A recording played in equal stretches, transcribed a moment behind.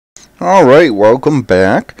Alright, welcome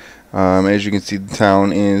back. As you can see, the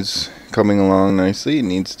town is coming along nicely. It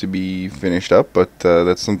needs to be finished up, but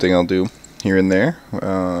that's something I'll do here and there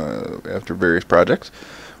after various projects.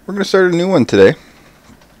 We're going to start a new one today.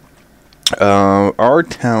 Our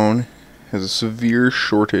town has a severe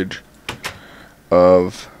shortage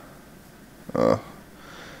of...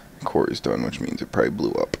 Quarry's done, which means it probably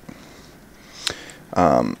blew up.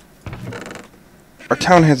 Our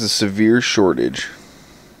town has a severe shortage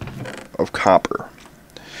of copper.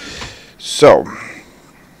 So,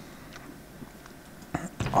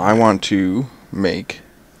 I want to make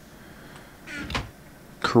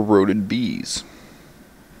corroded bees.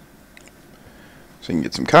 So you can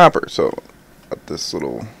get some copper. So, at this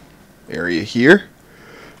little area here,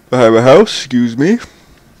 behind my house, excuse me.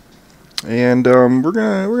 And we're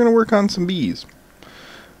gonna work on some bees.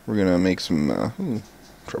 We're gonna make some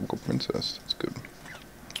tropical princess. That's good.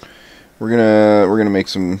 We're gonna make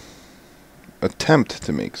some attempt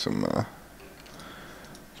to make some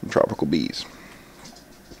tropical bees.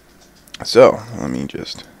 So let me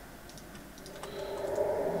just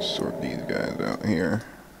sort these guys out here.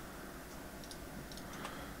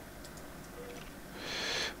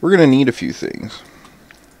 We're gonna need a few things.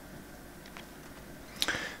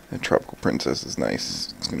 That tropical princess is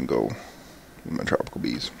nice. It's gonna go with my tropical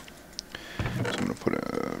bees. So I'm gonna put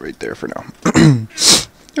it right there for now.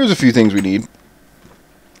 There's a few things we need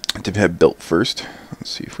to have built first. Let's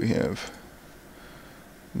see if we have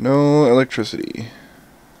no electricity.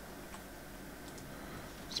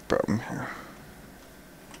 What's the problem here?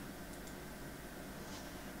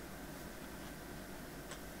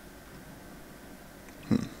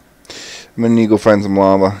 I'm gonna need to go find some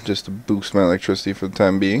lava just to boost my electricity for the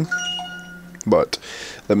time being. But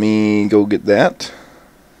let me go get that.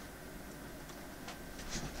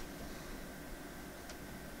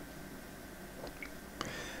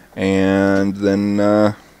 And then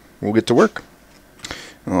we'll get to work.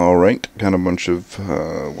 Alright, got a bunch of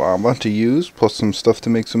lava to use, plus some stuff to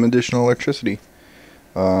make some additional electricity.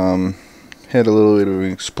 Had a little bit of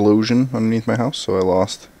an explosion underneath my house, so I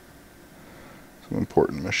lost some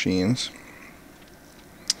important machines.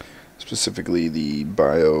 Specifically the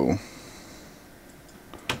bio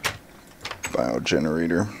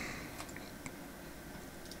generator.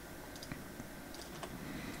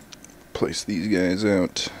 Place these guys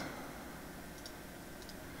out.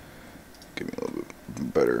 Give me a little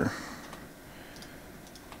bit better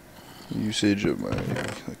usage of my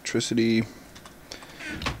electricity.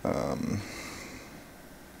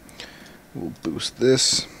 We'll boost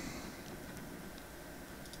this.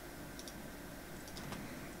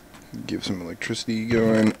 Give some electricity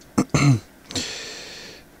going.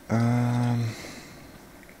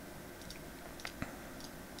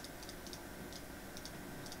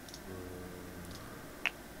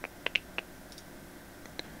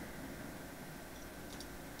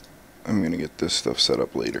 I'm going to get this stuff set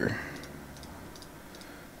up later,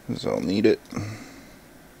 because I'll need it.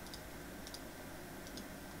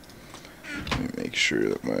 Let me make sure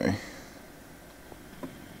that my...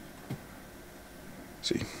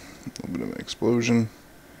 See, a little bit of an explosion.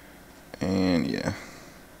 And yeah.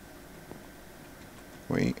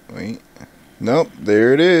 Wait. Nope,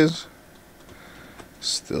 there it is.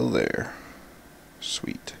 Still there.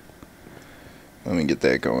 Sweet. Let me get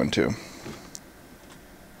that going too.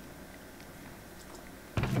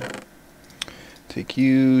 Take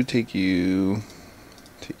you, you.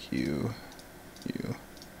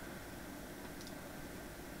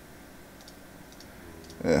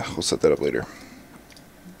 We'll set that up later.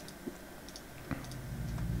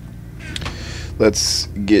 Let's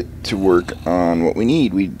get to work on what we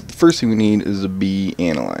need. The first thing we need is a bee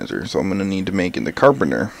analyzer. So I'm going to need to make in the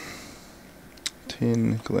carpenter.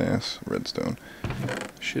 Tin, glass, redstone.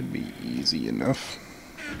 Should be easy enough.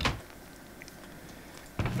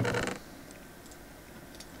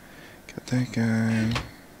 Got that guy.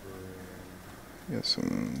 Got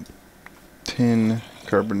some tin.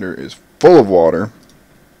 Carpenter is full of water.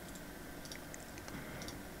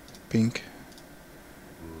 Pink.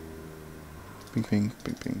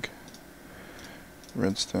 Pink.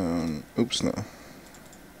 Redstone. Oops, no.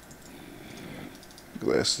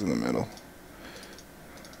 Glass is in the middle.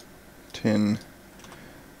 Tin.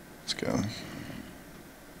 Let's go.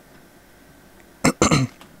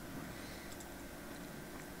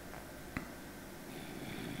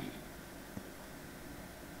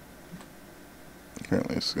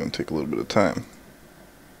 Apparently it's going to take a little bit of time.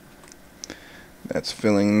 That's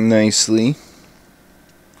filling nicely.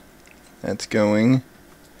 That's going.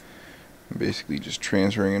 I'm basically just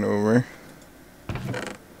transferring it over.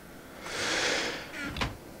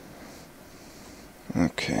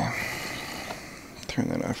 Okay. Turn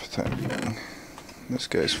that off for the time being. This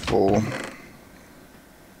guy's full.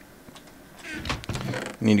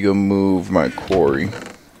 I need to go move my quarry.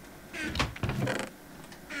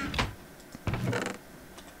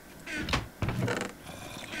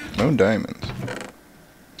 No diamonds.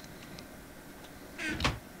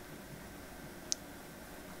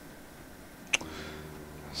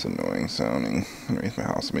 It's annoying sounding underneath my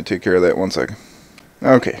house. Let me take care of that 1 second.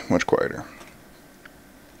 Okay, much quieter.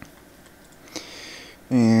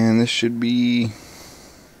 And this should be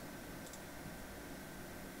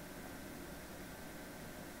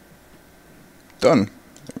done.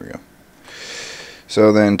 There we go.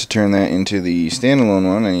 So then to turn that into the standalone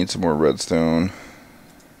one, I need some more redstone,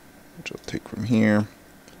 which I'll take from here.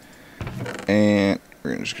 And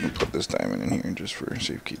we're just going to put this diamond in here just for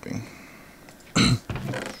safekeeping.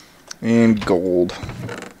 And gold.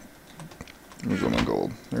 Where's all my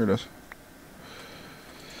gold? There it is.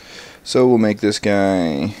 So we'll make this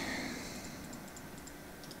guy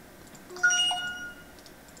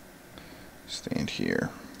stand here.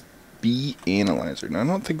 B analyzer. Now I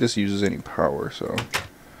don't think this uses any power, so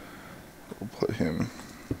we'll put him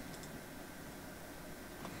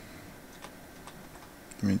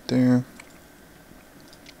right there.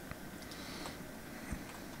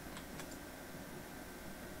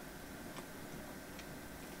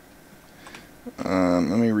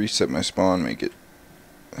 Let me reset my spawn, make it.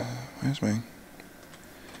 Where's my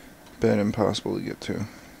bed impossible to get to?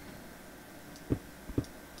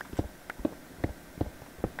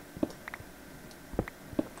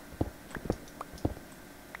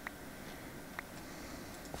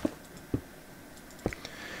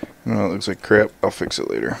 No, it looks like crap. I'll fix it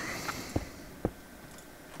later.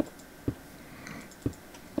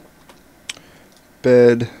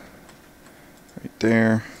 Bed. Right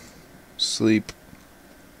there. Sleep.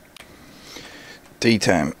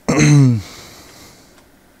 Daytime.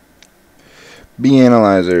 B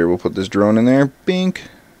analyzer. We'll put this drone in there. Bink.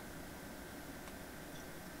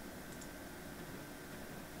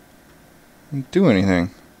 Didn't do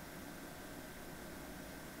anything.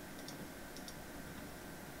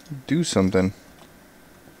 Do something.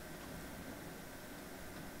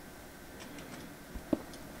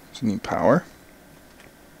 Does it need power?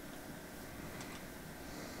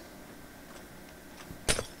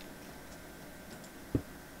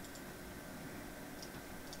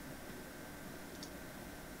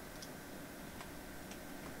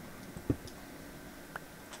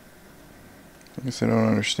 I guess I don't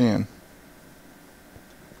understand.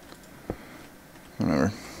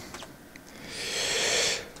 Whatever.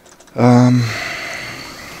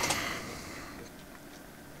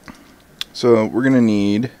 So we're gonna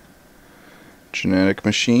need genetic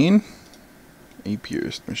machine,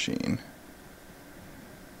 apiarist machine.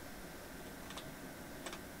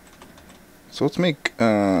 So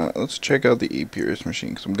let's check out the apiarist machine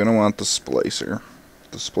because I'm gonna want the splicer.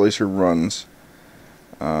 The splicer runs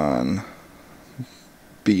on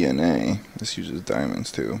BNA. This uses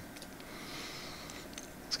diamonds too.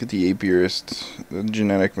 Let's get the apiarist, the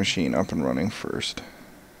genetic machine up and running first.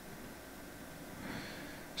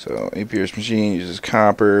 So apiarist machine uses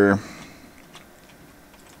copper,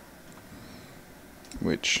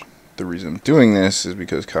 which the reason I'm doing this is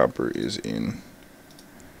because copper is in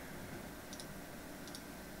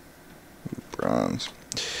bronze.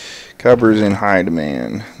 Copper is in high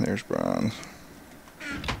demand. There's bronze.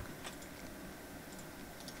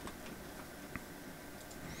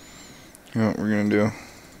 You know what we're gonna do?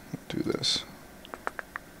 Do this.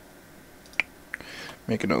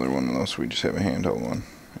 Make another one of those so we just have a handheld one.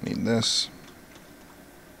 I need this.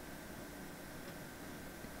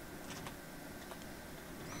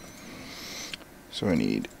 So I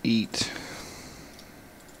need 8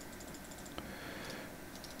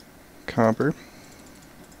 copper.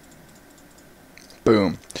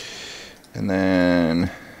 Boom. And then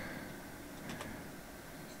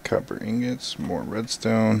copper ingots, more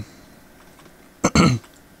redstone.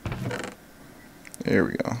 There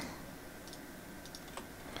we go.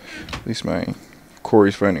 At least my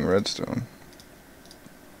quarry's finding redstone.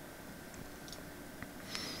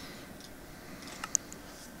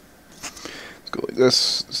 Let's go like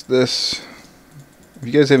this. This. If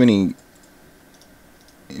you guys have any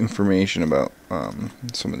information about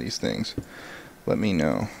some of these things, let me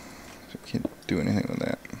know. I can't do anything with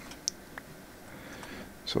that.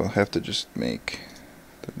 So I'll have to just make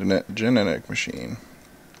the genetic machine.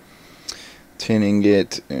 Tin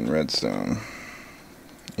ingot and redstone.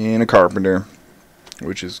 And a carpenter,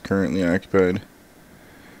 which is currently occupied.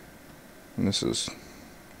 And this is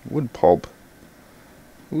wood pulp.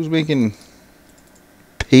 Who's making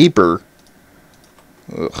paper?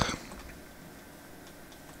 Ugh.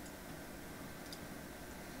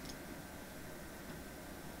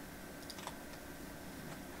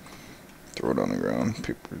 Throw it on the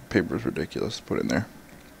ground. Paper's ridiculous to put in there.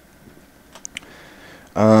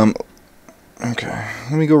 Okay.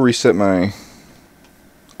 Let me go reset my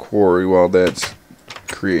quarry while that's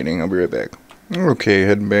creating. I'll be right back. Okay,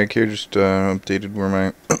 heading back here. Just updated where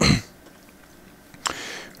my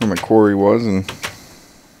where my quarry was and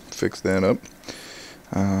fixed that up.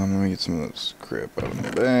 Let me get some of this crap out of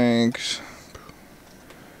the bags.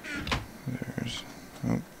 There's.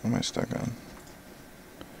 Oh, what am I stuck on?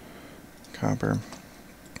 Copper.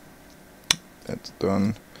 That's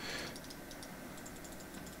done.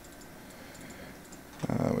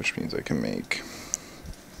 Which means I can make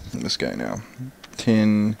this guy now.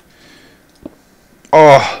 Tin.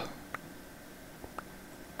 Oh!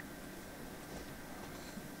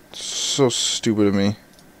 So stupid of me.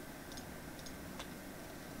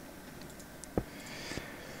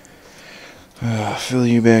 Fill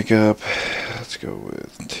you back up. Let's go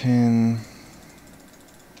with tin.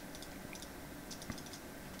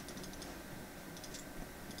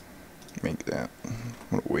 Make that.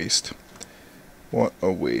 What a waste. What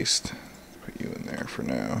a waste. Put you in there for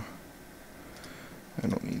now. I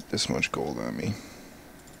don't need this much gold on me.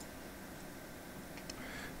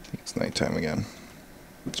 I think it's nighttime again.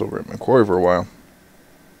 It's over at my quarry for a while.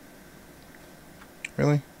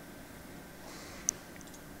 Really?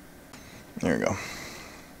 There we go.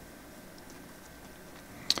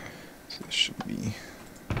 So this should be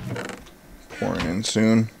pouring in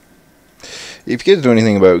soon. If you guys know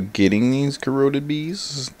anything about getting these corroded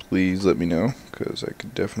bees, please let me know, because I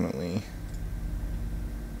could definitely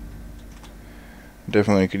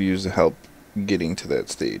could use the help getting to that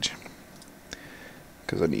stage,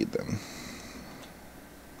 because I need them.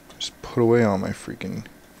 Just put away all my freaking...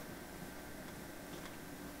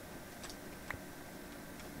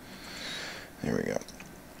 There we go.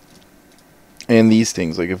 And these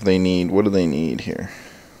things, like if they need, what do they need here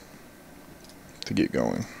to get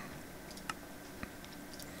going?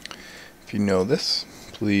 If you know this,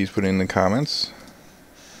 please put it in the comments,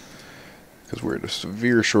 because we're at a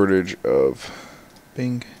severe shortage of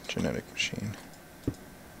Bing genetic machine.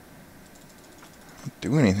 Don't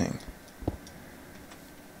do anything.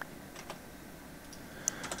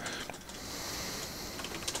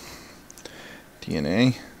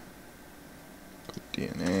 DNA.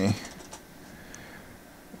 DNA.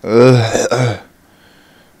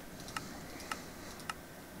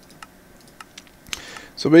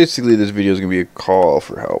 So basically this video is going to be a call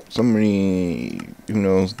for help. Somebody who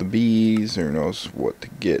knows the bees or knows what to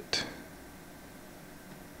get,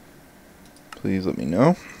 please let me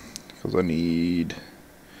know, because I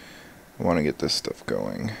want to get this stuff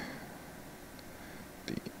going.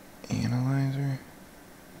 The analyzer.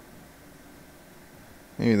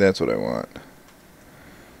 Maybe that's what I want.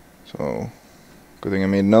 So, good thing I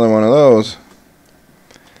made another one of those.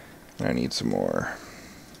 And I need some more.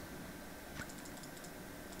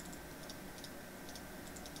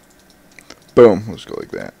 Boom. Let's go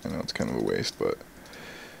like that. I know it's kind of a waste, but...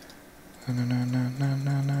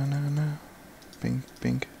 No. Bing,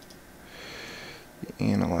 bing. The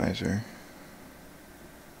analyzer.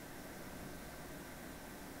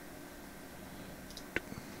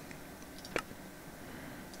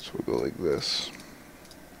 So we'll go like this.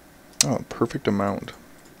 Oh, perfect amount.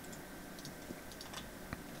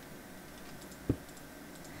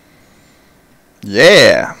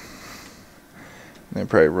 Yeah! And it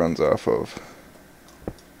probably runs off of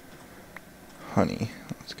honey.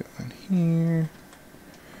 Let's go in here.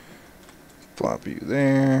 Flop you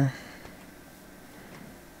there.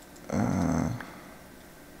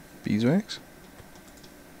 Beeswax?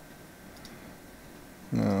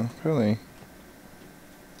 No, probably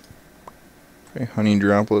honey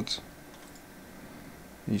droplets.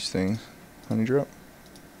 These things. Honey drop?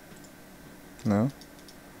 No?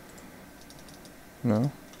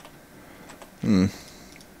 No?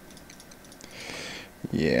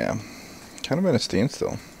 Yeah. Kind of at a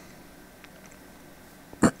standstill.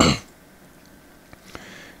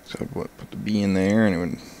 So I'd put the bee in there and it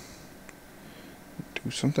would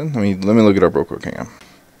do something. Let me look it up real quick. Hang on.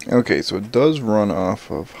 Okay, so it does run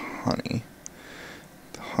off of honey.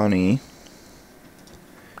 The honey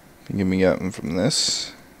can be gotten from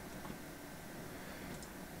this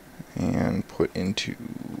and put into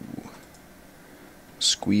a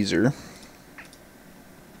squeezer.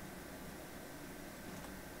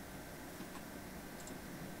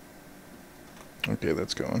 Okay,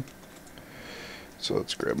 that's going. So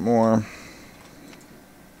let's grab more.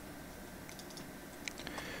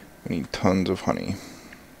 We need tons of honey.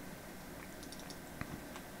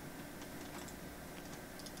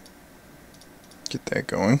 Get that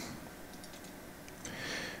going.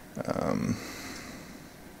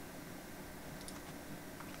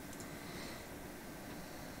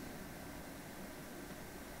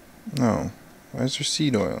 No. Why is there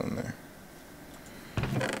seed oil in there?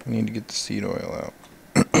 I need to get the seed oil out.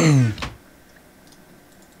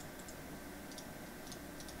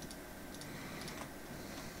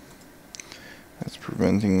 That's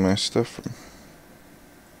preventing my stuff from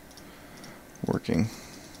working.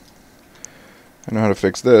 I know how to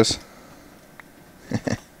fix this.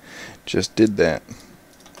 Just did that.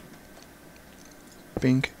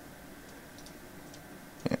 Bink.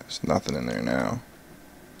 Yeah, there's nothing in there now.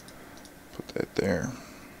 Put that there.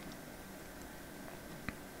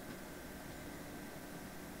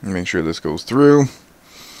 Make sure this goes through.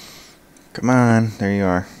 Come on, there you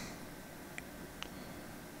are.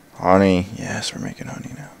 Honey. Yes, we're making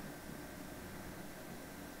honey now.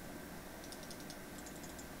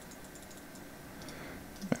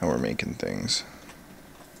 Now we're making things.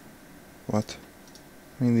 What?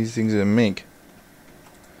 I mean, these things didn't make.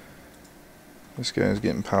 This guy's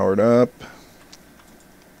getting powered up.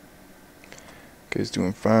 Guy's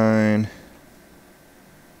doing fine.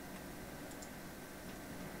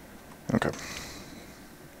 Okay.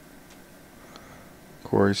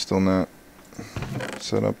 Corey's still not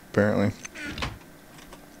set up, apparently.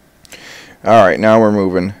 Alright, now we're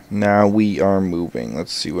moving. Now we are moving.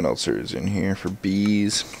 Let's see what else there is in here for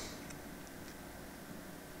bees.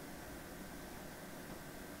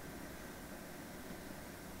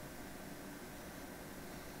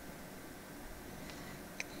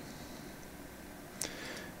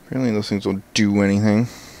 Apparently those things don't do anything.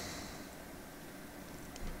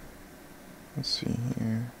 Let's see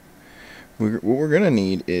here. What we're going to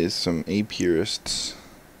need is some apiarists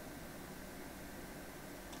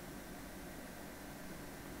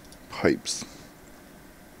pipes.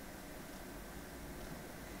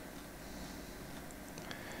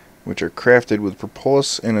 Which are crafted with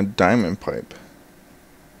propolis and a diamond pipe.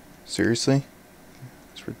 Seriously?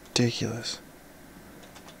 It's ridiculous.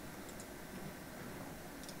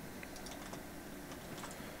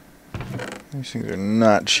 These things are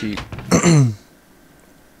not cheap.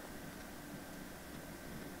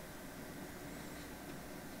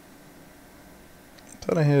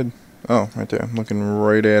 Thought I had... Oh, right there. I'm looking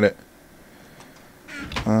right at it.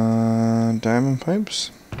 Diamond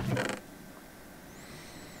pipes? I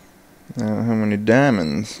don't have many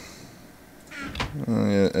diamonds.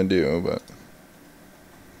 Yeah, I do, but...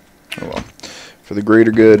 Oh well. For the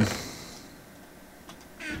greater good.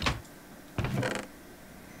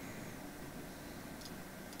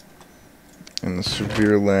 And the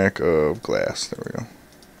severe lack of glass. There we go.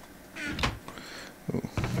 Ooh.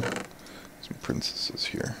 Some princesses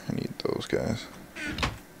here. I need those guys.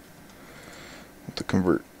 Have to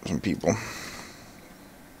convert some people.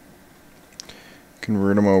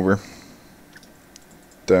 Convert them over.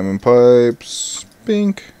 Diamond pipes.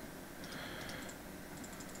 Pink.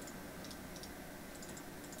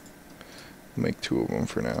 I'll make 2 of them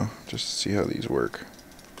for now. Just to see how these work.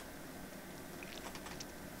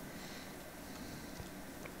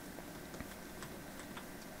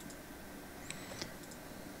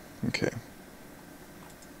 Okay.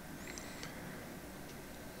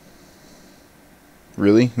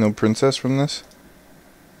 Really? No princess from this?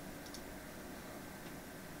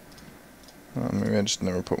 Maybe I just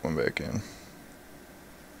never put one back in.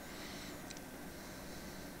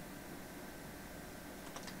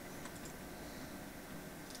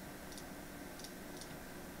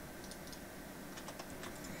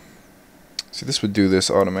 See, this would do this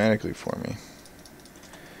automatically for me.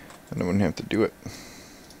 And I wouldn't have to do it.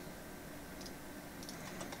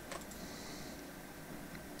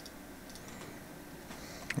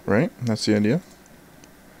 Right? That's the idea.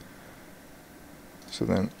 So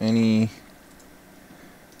then any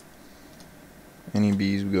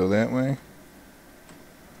bees would go that way.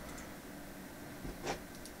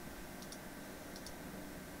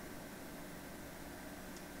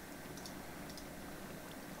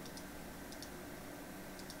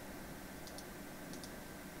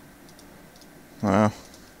 Wow.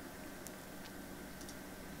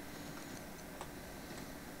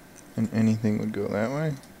 And anything would go that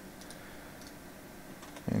way.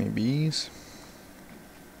 Any bees?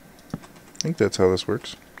 I think that's how this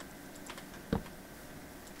works.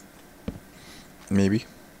 Maybe.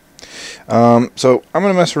 So I'm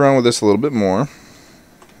going to mess around with this a little bit more.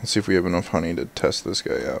 Let's see if we have enough honey to test this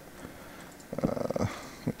guy out.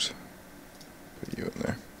 Oops. Put you in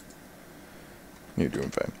there. You're doing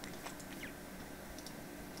fine.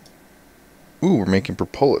 Ooh, we're making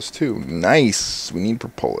propolis too. Nice. We need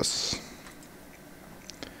propolis.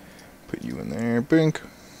 Put Put you in there, Bink.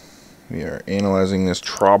 We are analyzing this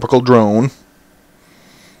tropical drone,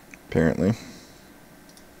 apparently.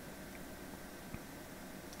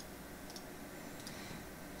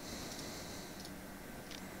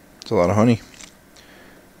 It's a lot of honey.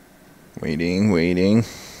 Waiting, waiting.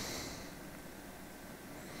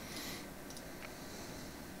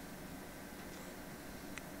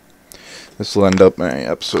 This will end up my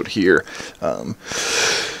episode here.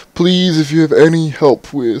 Please, if you have any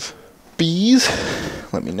help with bees,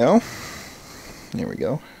 let me know. There we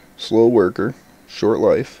go. Slow worker, short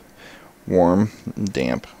life, warm,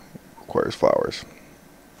 damp, requires flowers.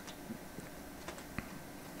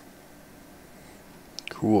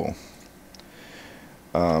 Cool.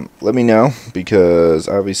 Let me know, because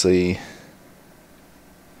obviously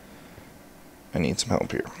I need some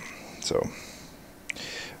help here. So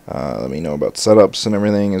let me know about setups and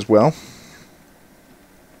everything as well,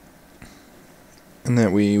 and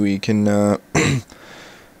that we can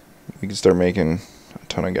we can start making a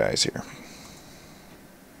ton of guys here.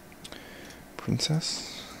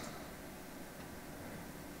 Princess,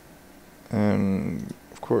 and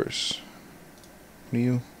of course, what are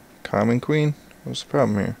you? Common queen? What's the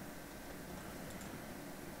problem here?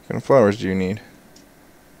 What kind of flowers do you need?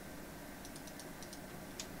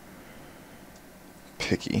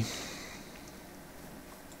 Picky.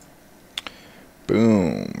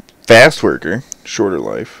 Boom. Fast worker, shorter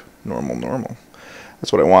life, normal, normal.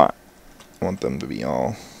 That's what I want. I want them to be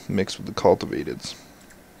all mixed with the cultivateds.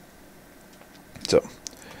 So,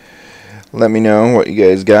 let me know what you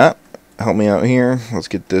guys got. Help me out here. Let's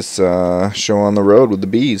get this show on the road with the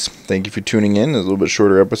bees. Thank you for tuning in. It's a little bit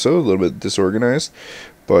shorter episode, a little bit disorganized.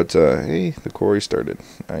 But, hey, the quarry started.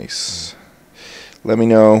 Nice. Let me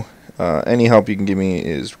know. Any help you can give me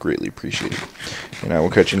is greatly appreciated. And I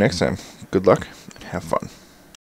will catch you next time. Good luck and have fun.